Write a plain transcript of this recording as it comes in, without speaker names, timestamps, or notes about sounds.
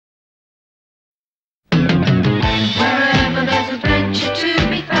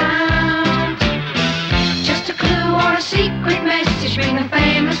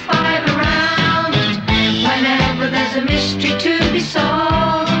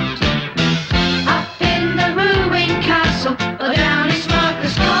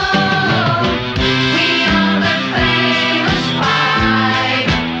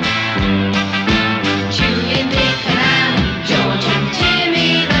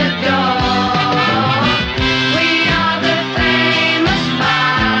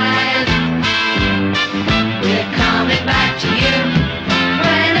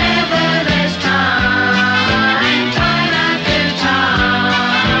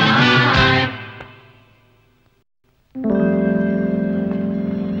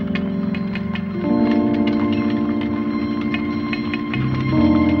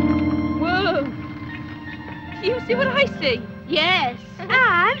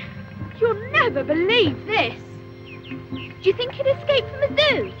never believe this. Do you think he'd escaped from the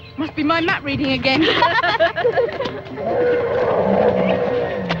zoo? Must be my map reading again.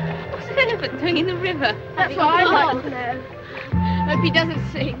 What's an elephant doing in the river? That's what I'd like to know. Hope he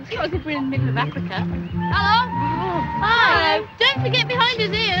doesn't sing. It's not as if we're in the middle of Africa. Hello? Hi. Don't forget behind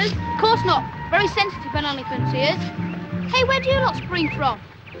his ears. Of course not. Very sensitive on elephants' ears. Hey, where do you lot spring from?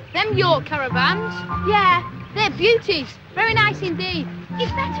 Them your caravans? Yeah, they're beauties. Very nice indeed. Is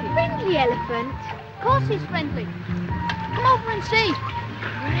that a friendly elephant? Of course he's friendly. Come over and see.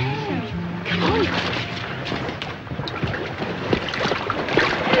 Come on.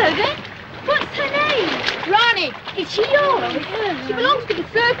 Hello there. What's her name? Rani. Is she yours? She belongs to the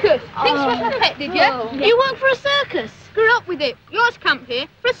circus. Think she wasn't a pet, did you? You work for a circus? Grew up with it. Yours camp here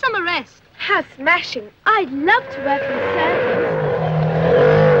for a summer rest. How smashing. I'd love to work in a circus.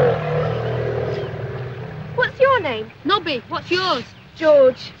 What's your name? Nobby, what's yours?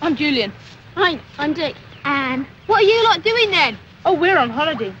 George. I'm Julian. Hi, I'm Dick. Anne. What are you lot doing then? Oh, we're on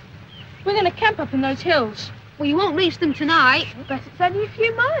holiday. We're going to camp up in those hills. Well, you won't reach them tonight. But it's only a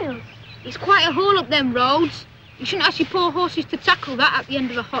few miles. It's quite a haul up them roads. You shouldn't ask your poor horses to tackle that at the end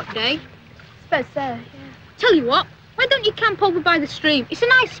of a hot day. Suppose so, yeah. Tell you what, why don't you camp over by the stream? It's a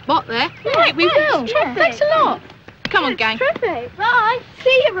nice spot there. Yeah, right, we will. Yeah. Thanks a lot. Come on, gang. Terrific. Bye.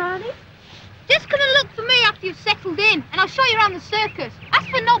 See you, Ronnie. Just come and look for me after you've settled in, and I'll show you around the circus. Ask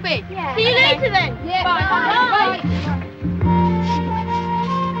for Nobby. Yeah. See you later then. Yeah. Bye. Bye.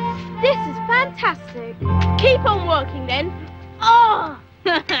 This is fantastic. Keep on working then. Oh!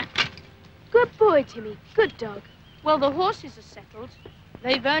 Good boy, Timmy. Good dog. Well, the horses are settled.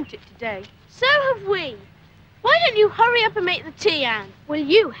 They've earned it today. So have we. Why don't you hurry up and make the tea, Anne? Well,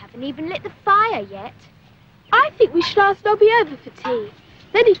 you haven't even lit the fire yet. I think we should ask Nobby over for tea.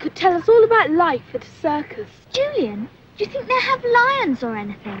 Then he could tell us all about life at a circus. Julian, do you think they have lions or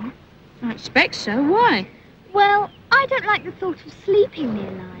anything? I expect so. Why? Well, I don't like the thought of sleeping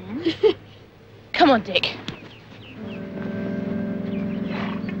near lions. Come on, Dick.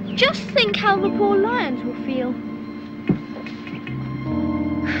 Just think how the poor lions will feel.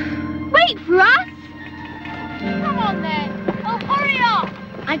 Wait for us! Come on then. Oh, hurry up.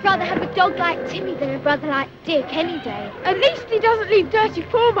 I'd rather have a dog like Timmy than a brother like Dick any day. At least he doesn't leave dirty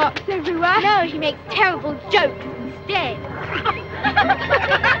paw marks everywhere. No, he makes terrible jokes instead.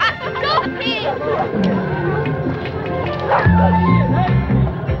 Stop here.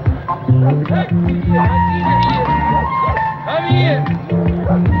 Come here.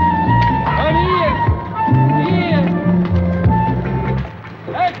 Come here. Here.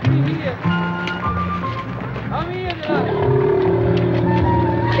 Let me here. Come here, lad.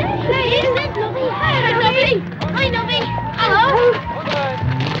 There he is, there's Nobby. Hello, Nobby. Hi, Nobby. Hello.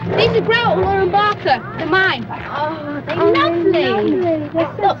 These are Growl and Barker. They're mine. Oh, they're lovely.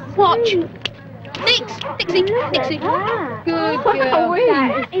 Look, watch. Dixie. Wow. Good Wow, girl.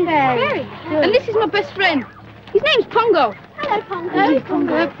 that is very good. And this is my best friend. His name's Pongo. Hello, Pongo.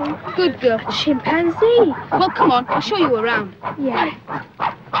 Pongo. Good girl. Chimpanzee. Well, come on, I'll show you around. Yeah.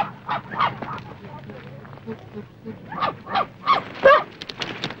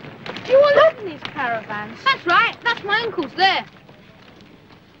 You all live in these caravans? That's right, that's my uncle's there.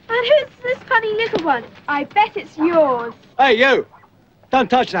 And who's this funny little one? I bet it's yours. Hey, you! Don't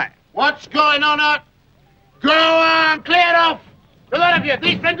touch that. What's going on out? Go on, clear it off! The lot of you,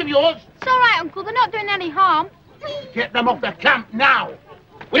 these friends of yours, It's all right, Uncle, they're not doing any harm. get them off the camp now.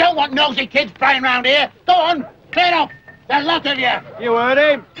 We don't want nosy kids playing around here. Go on, clear it off. The lot of you. You heard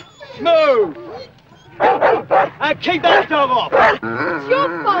him? Move! And keep that dog off! It's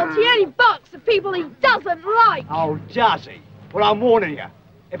your fault. He only barks at people he doesn't like. Oh, does he? Well, I'm warning you.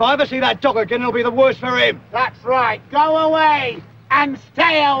 If I ever see that dog again, it'll be the worse for him. That's right. Go away and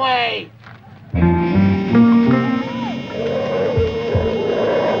stay away.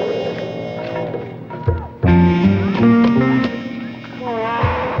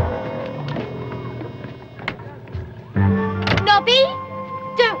 Nobby,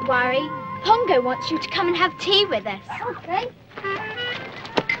 don't worry. Pongo wants you to come and have tea with us. Okay.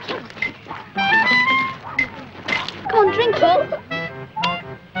 Go on, drink up.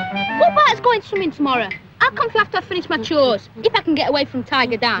 What about us going swimming tomorrow? I'll come after I finish my chores, if I can get away from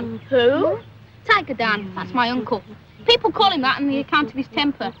Tiger Dan. Who? Tiger Dan, that's my uncle. People call him that on the account of his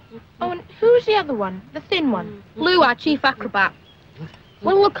temper. Oh, and who's the other one? The thin one? Lou, our chief acrobat.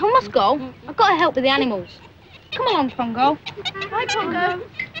 Well, look, I must go. I've got to help with the animals. Come along, Pongo. Bye, Pongo.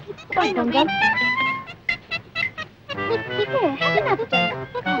 Bye, Pongo. Here, have another day.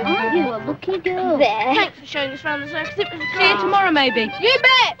 Aren't you a lucky girl? There. Thanks for showing us around the circus. It was See you tomorrow, maybe. You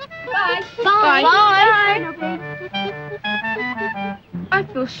bet. Bye. Bye. Bye. I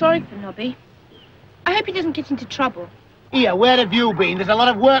feel sorry for Nobby. I hope he doesn't get into trouble. Here, where have you been? There's a lot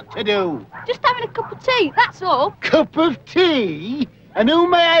of work to do. Just having a cup of tea, that's all. Cup of tea? And who,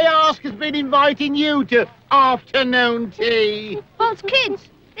 may I ask, has been inviting you to afternoon tea? Well, it's kids.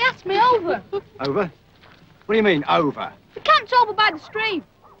 They asked me over. Over? What do you mean, over? The camp's over by the stream.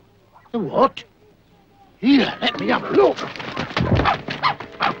 The what? Here, let me have a look.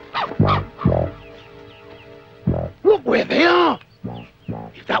 Look where they are.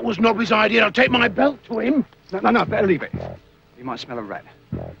 If that was Nobby's idea, I'll take my belt to him. No, better leave it. You might smell a rat.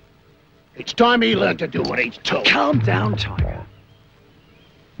 It's time he learned to do what he's told. Calm down, Tiger.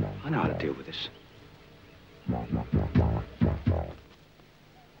 I know how to deal with this.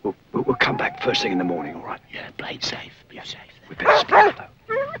 We'll come back first thing in the morning, all right? Yeah, play it safe. Be safe. We better split, though.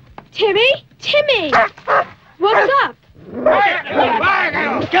 Timmy? Timmy! What's up? Get back!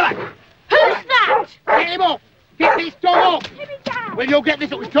 Who's that? Get him off! Get this dog off! When you get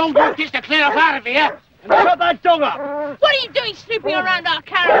this up with strong kids to clear us out of here, And shut that dog up! What are you doing snooping around our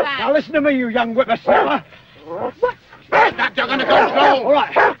caravan? Now listen to me, you young whippersnapper. get that dog under control! All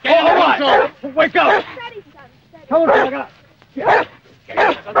right. Get him All under right. control! Wake up! Come on, Tiger.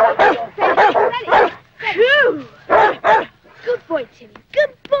 Phew! Good boy, Timmy.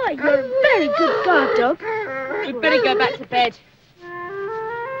 Good boy. You're a very good guard dog. We'd better go back to bed.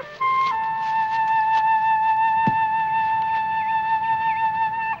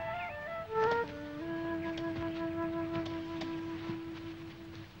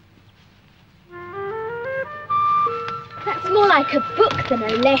 That's more like a book than a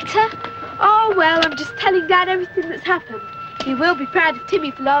letter. Oh, well, I'm just telling Dad everything that's happened. He will be proud of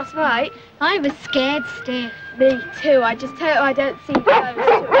Timmy for last night. I was scared stiff. Me too. I just hope I don't see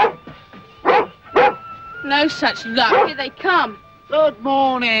those. No such luck. Here they come. Good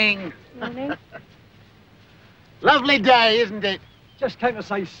morning. Morning. Lovely day, isn't it? Just came to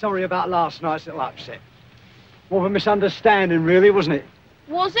say sorry about last night's little upset. More of a misunderstanding, really, wasn't it?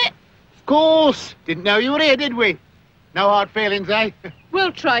 Was it? Of course. Didn't know you were here, did we? No hard feelings, eh? Of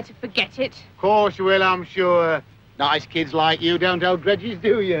We'll try to forget it. course you will, I'm sure. Nice kids like you don't hold grudges,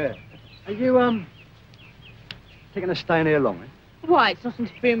 do you? Are you, taking a stay in here long, eh? Why, it's not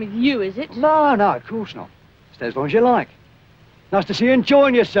interfering with you, is it? No, of course not. Stay as long as you like. Nice to see you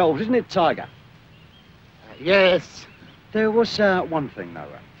enjoying yourselves, isn't it, Tiger? Yes. There was, one thing, though.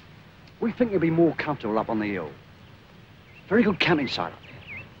 We think you'll be more comfortable up on the hill. Very good camping site up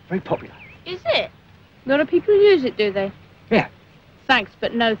there. Very popular. Is it? A lot of people use it, do they? Yeah. Thanks,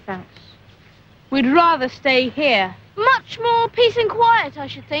 but no thanks. We'd rather stay here. Much more peace and quiet, I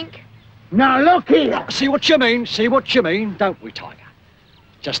should think. Now look here. See what you mean, don't we, Tiger?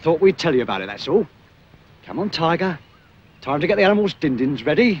 Just thought we'd tell you about it, that's all. Come on, Tiger. Time to get the animals' din-dins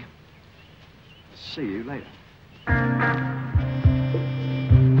ready. See you later.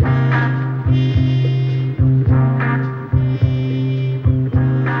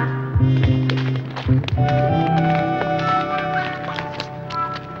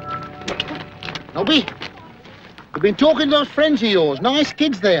 Nobby, we've been talking to those friends of yours. Nice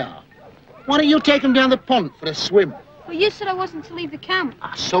kids they are. Why don't you take them down the pond for a swim? Well, you said I wasn't to leave the camp.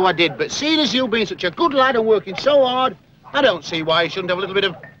 So I did, but seeing as you've been such a good lad and working so hard, I don't see why you shouldn't have a little bit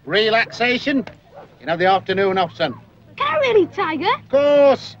of relaxation. You can have the afternoon off, son. Can I really, Tiger? Of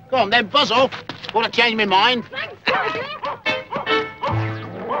course. Go on then, buzz off. Want to change my mind? Thanks, Tiger.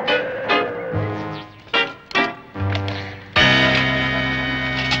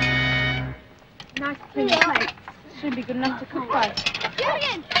 Nice clean plate. Should be good enough to cook by.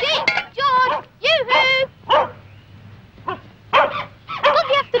 Julian, Dick, George, yoo-hoo! Got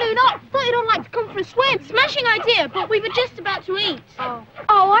the afternoon off. Thought you'd all like to come for a swim. Smashing idea, but we were just about to eat. Oh,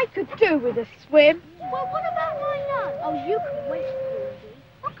 I could do with a swim. Well, what about my nut? Oh, you can wait, Rudy.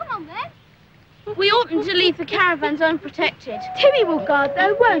 Well, come on then. We oughtn't to leave the caravans unprotected. Timmy will guard,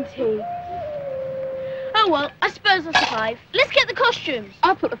 though, won't he? Oh, well, I suppose I'll survive. Let's get the costumes.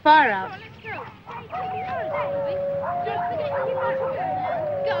 I'll put the fire out.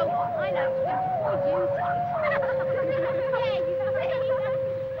 Go on, I know.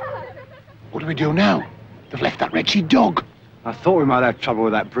 What do we do now? They've left that wretched dog. I thought we might have trouble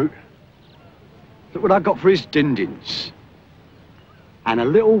with that brute. Look what I got for his din-dins. And a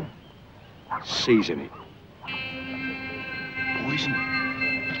little seasoning. Poison.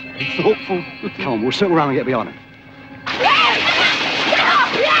 Very thoughtful. Come on, we'll circle around and get behind him.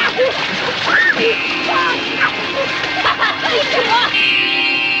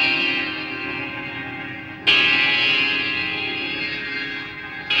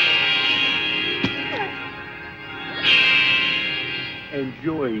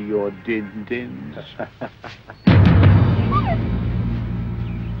 Enjoy your din-dins.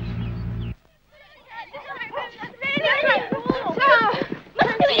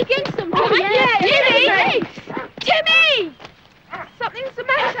 again sometime. Oh, yeah. Timmy! Timmy! Something's the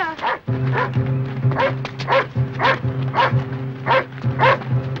matter.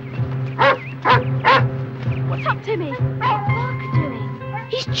 What's up, Timmy? What's Barker doing?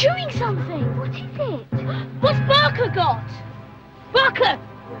 He's chewing something. What is it? What's Barker got? Barker!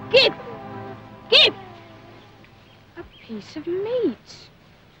 Give! Give! A piece of meat.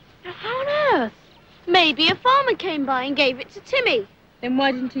 Now, how on earth? Maybe a farmer came by and gave it to Timmy. Then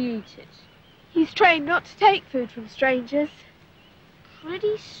why didn't he eat it? He's trained not to take food from strangers.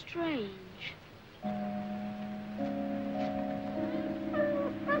 Pretty strange.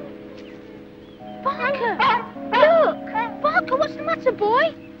 Barker! Look! Barker, what's the matter,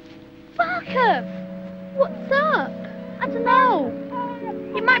 boy? Barker! What's up? I don't know.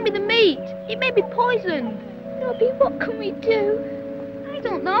 It might be the meat. It may be poisoned. Nobby, what can we do? I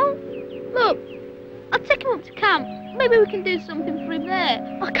don't know. Look, I'll take him up to camp. Maybe we can do something for him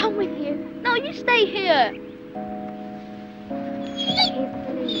there. I'll come with you. No, you stay here.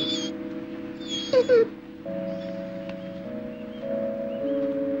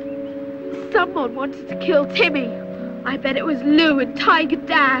 Someone wanted to kill Timmy. I bet it was Lou and Tiger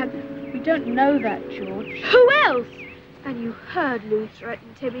Dan. We don't know that, George. Who else? And you heard Lou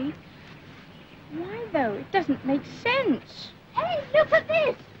threaten Timmy. Why, though? It doesn't make sense. Hey, look at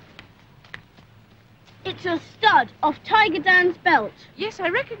this. It's a stud off Tiger Dan's belt. Yes, I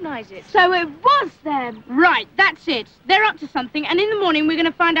recognise it. So it was them. Right, that's it. They're up to something, and in the morning we're going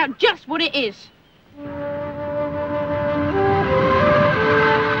to find out just what it is.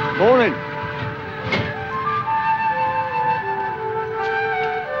 Morning.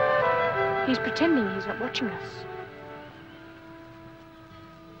 He's pretending he's not watching us.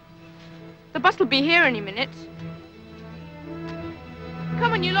 The bus will be here any minute.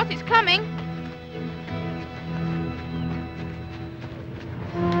 Come on, you lot, it's coming.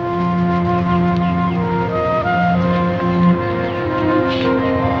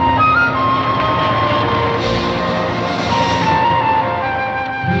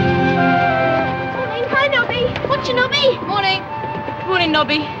 Hi, Nobby. What's your Nobby? Morning. Morning,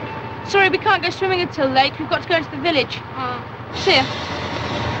 Nobby. Sorry, we can't go swimming until late. We've got to go into the village. See ya.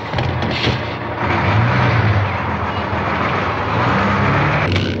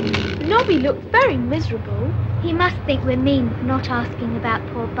 Nobby looked very miserable. He must think we're mean for not asking about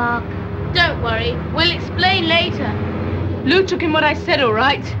poor Barker. Don't worry, we'll explain later. Lou took in what I said, all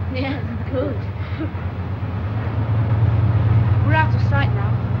right. Yeah, good. We're out of sight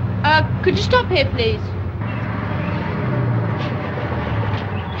now. Could you stop here, please?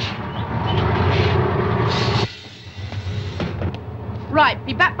 Right,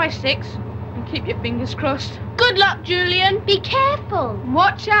 be back by 6. And keep your fingers crossed. Good luck, Julian. Be careful.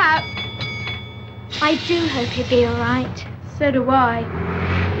 Watch out. I do hope he'll be all right. So do I.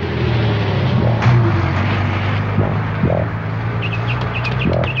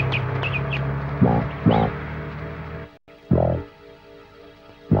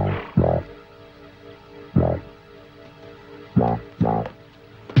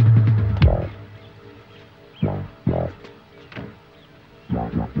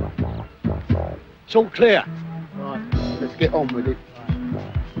 It's all clear. Right, let's get on with it.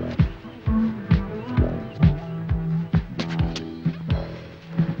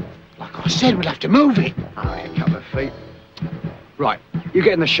 Like I said, we'll have to move it. Only a couple of feet. Right, you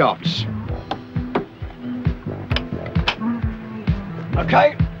get in the shafts.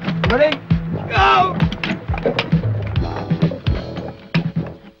 Okay, ready? Go!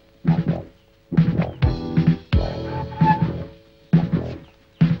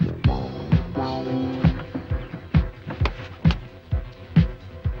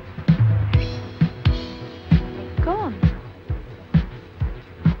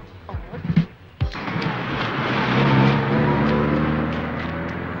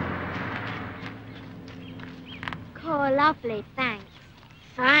 Lovely, thanks.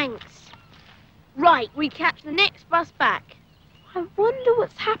 Thanks. Right, we catch the next bus back. I wonder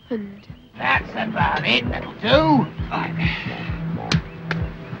what's happened. That's about it, that'll do. Right.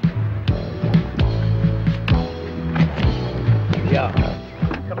 Yeah.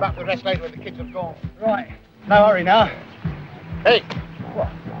 Come back for the rest later when the kids have gone. Right, no hurry now. Hey, what?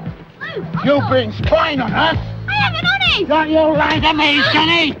 You've been spying on us. I haven't on him. Don't you lie to me,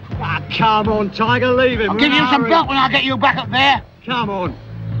 Sonny. Ah, come on, Tiger, leave him. I'll We're give in you a some hurry. belt when I get you back up there. Come on.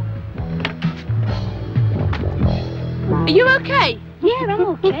 Are you okay? Yeah, I'm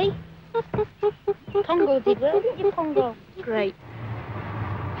okay. Pongo did well, didn't you, Pongo? Great.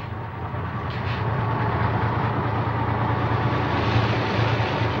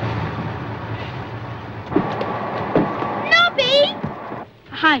 Nobby!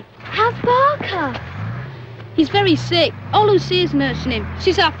 Hi. How's Barker? He's very sick. All Lucia's nursing him.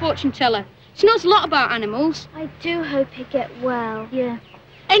 She's our fortune teller. She knows a lot about animals. I do hope he'll get well. Yeah.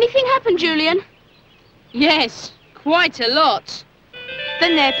 Anything happen, Julian? Yes, quite a lot.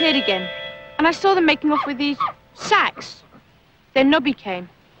 Then they appeared again, and I saw them making off with these sacks. Then Nobby came.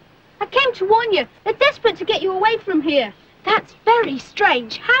 I came to warn you. They're desperate to get you away from here. That's very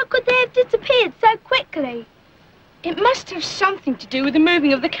strange. How could they have disappeared so quickly? It must have something to do with the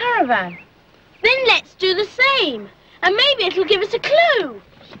moving of the caravan. Then let's do the same. And maybe it'll give us a clue.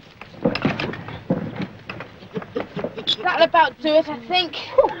 That'll about do it, I think.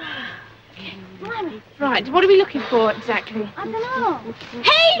 Right, what are we looking for exactly? I don't know.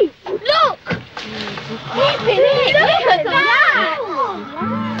 Hey, look! Look at that! Oh,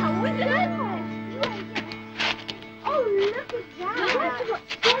 wow, look at that! Oh, look at that!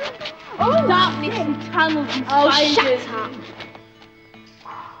 Oh, darkness and tunnels and spiders. Shut up!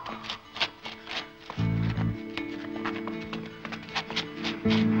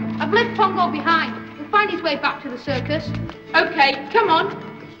 I've left Pongo behind. He'll find his way back to the circus. Okay, come on.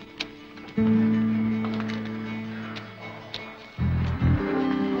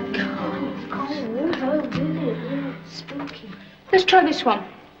 Spooky. Let's try this one.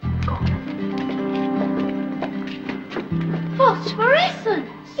 Phosphorescence!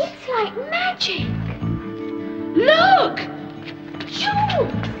 It's like magic. Look!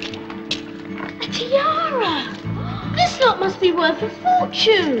 Jewels! A tiara! This lot must be worth a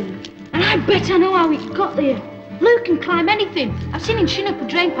fortune. And I bet I know how it got there. Luke can climb anything. I've seen him shin up a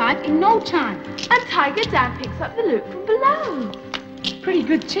drain pipe in no time. And Tiger Dan picks up the loot from below. Pretty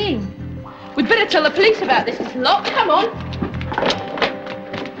good team. We'd better tell the police about this lot. Come on.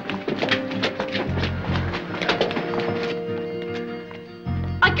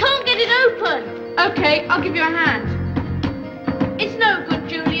 I can't get it open. Okay, I'll give you a hand. It's no good,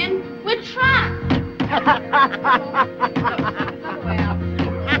 Julian. We're trapped.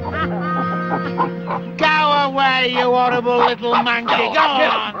 Go away, you horrible little monkey. Go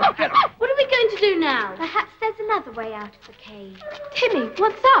on. What are we going to do now? Perhaps there's another way out of the cave. Timmy,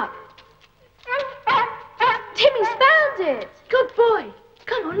 what's up? Timmy's found it. Good boy.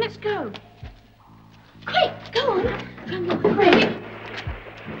 Come on, let's go. Quick, go on. Come on, quick.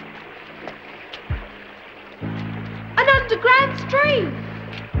 An underground stream.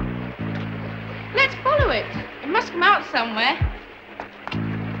 Let's follow it. It must come out somewhere.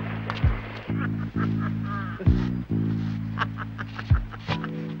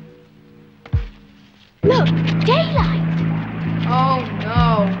 Look, daylight. Oh,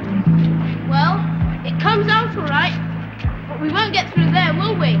 no. Well, it comes out all right, but we won't get through there,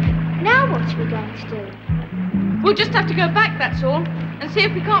 will we? Now what are we going to do? We'll just have to go back, that's all, and see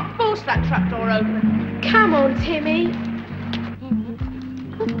if we can't force that trapdoor open. Come on, Timmy.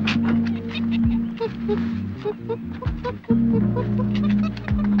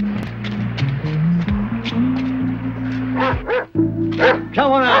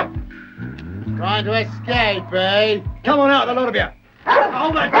 Come on out. Trying to escape, eh? Come on out, the lot of you.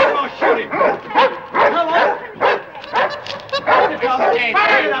 Hold that door, I'll shoot him. Come on.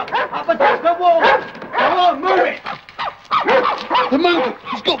 Up against the wall. Come on, move it. The monkey,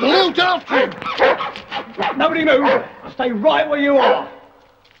 he's got the loot after him. Nobody move. Stay right where you are.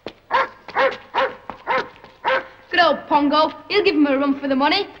 Good old Pongo. He'll give him a run for the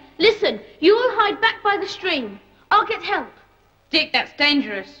money. Listen, you all hide back by the stream. I'll get help. Dick, that's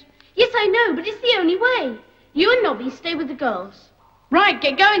dangerous. Yes, I know, but it's the only way. You and Nobby stay with the girls. Right,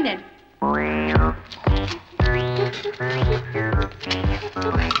 get going then.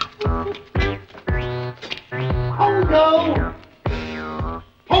 Pongo!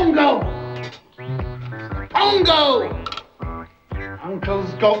 Pongo! Pongo!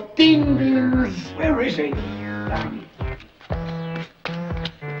 Uncle's got ding-dings. Where is he?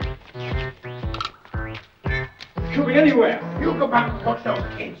 Could be anywhere. You go back and watch those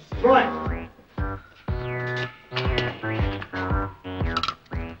kids. Right.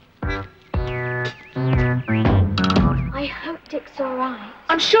 I hope Dick's all right.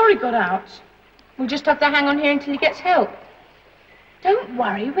 I'm sure he got out. We'll just have to hang on here until he gets help. Don't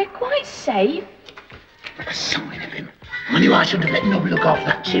worry, we're quite safe. Like a sign of him. I knew I should have let Nobby look after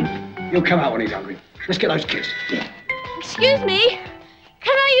that chimp. He'll come out when he's hungry. Let's get those kids. Yeah. Excuse me.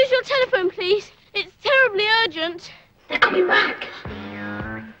 Can I use your telephone, please? It's terribly urgent. They're coming back.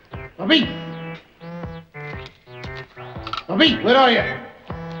 Nobby! Nobby, where are you?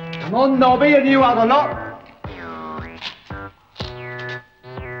 Come on, Nobby, and you other lot.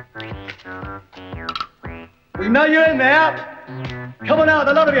 We know you're in there. Come on out,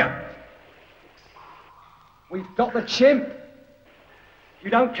 the lot of you. We've got the chimp. If you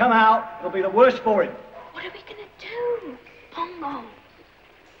don't come out, it'll be the worse for him. What are we going to do? Pongo.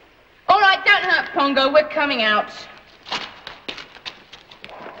 All right, don't hurt Pongo. We're coming out.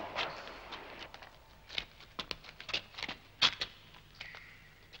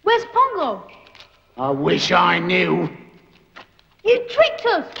 Where's Pongo? I wish I knew. You tricked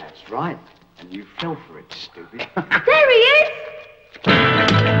us. That's right. And you fell for it, stupid. There he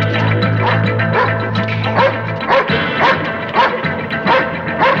is.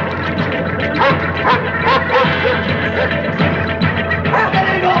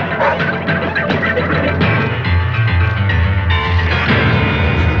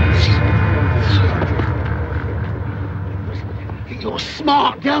 You're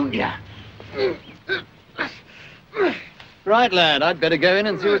smart, don't you? Right, lad, I'd better go in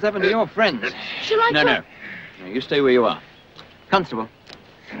and see what's happened to your friends. Shall I No, go? no. No, you stay where you are. Constable.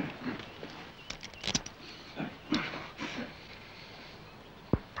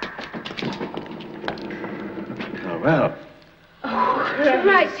 Oh, well.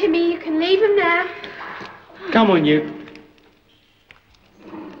 Right, Timmy, you can leave him now. Come on, you.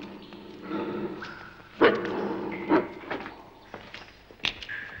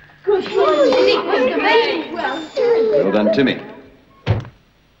 Good boy. Well done, Timmy.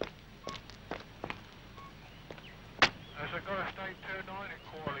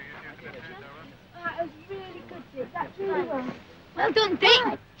 Well done,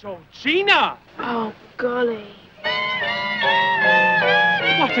 Dick. Georgina! Oh, golly.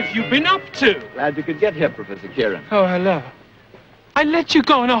 What have you been up to? Glad you could get here, Professor Kirrin. Oh, hello. I let you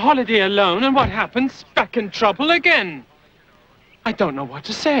go on a holiday alone, and what happens? Back in trouble again. I don't know what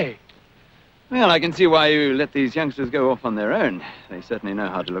to say. Well, I can see why you let these youngsters go off on their own. They certainly know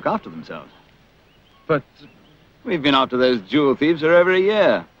how to look after themselves. But We've been after those jewel thieves for over a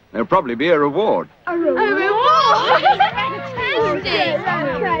year. There'll probably be a reward. A reward? Fantastic!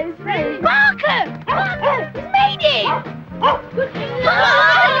 Barker! Barker! He's made it!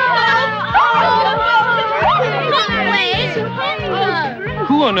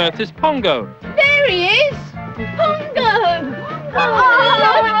 who on earth is Pongo? There he is! Pongo!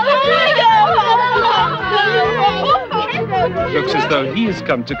 Looks as though he has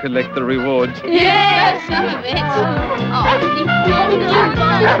come to collect the reward. Yeah, some of it.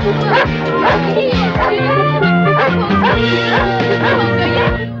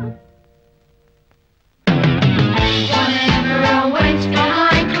 Oh,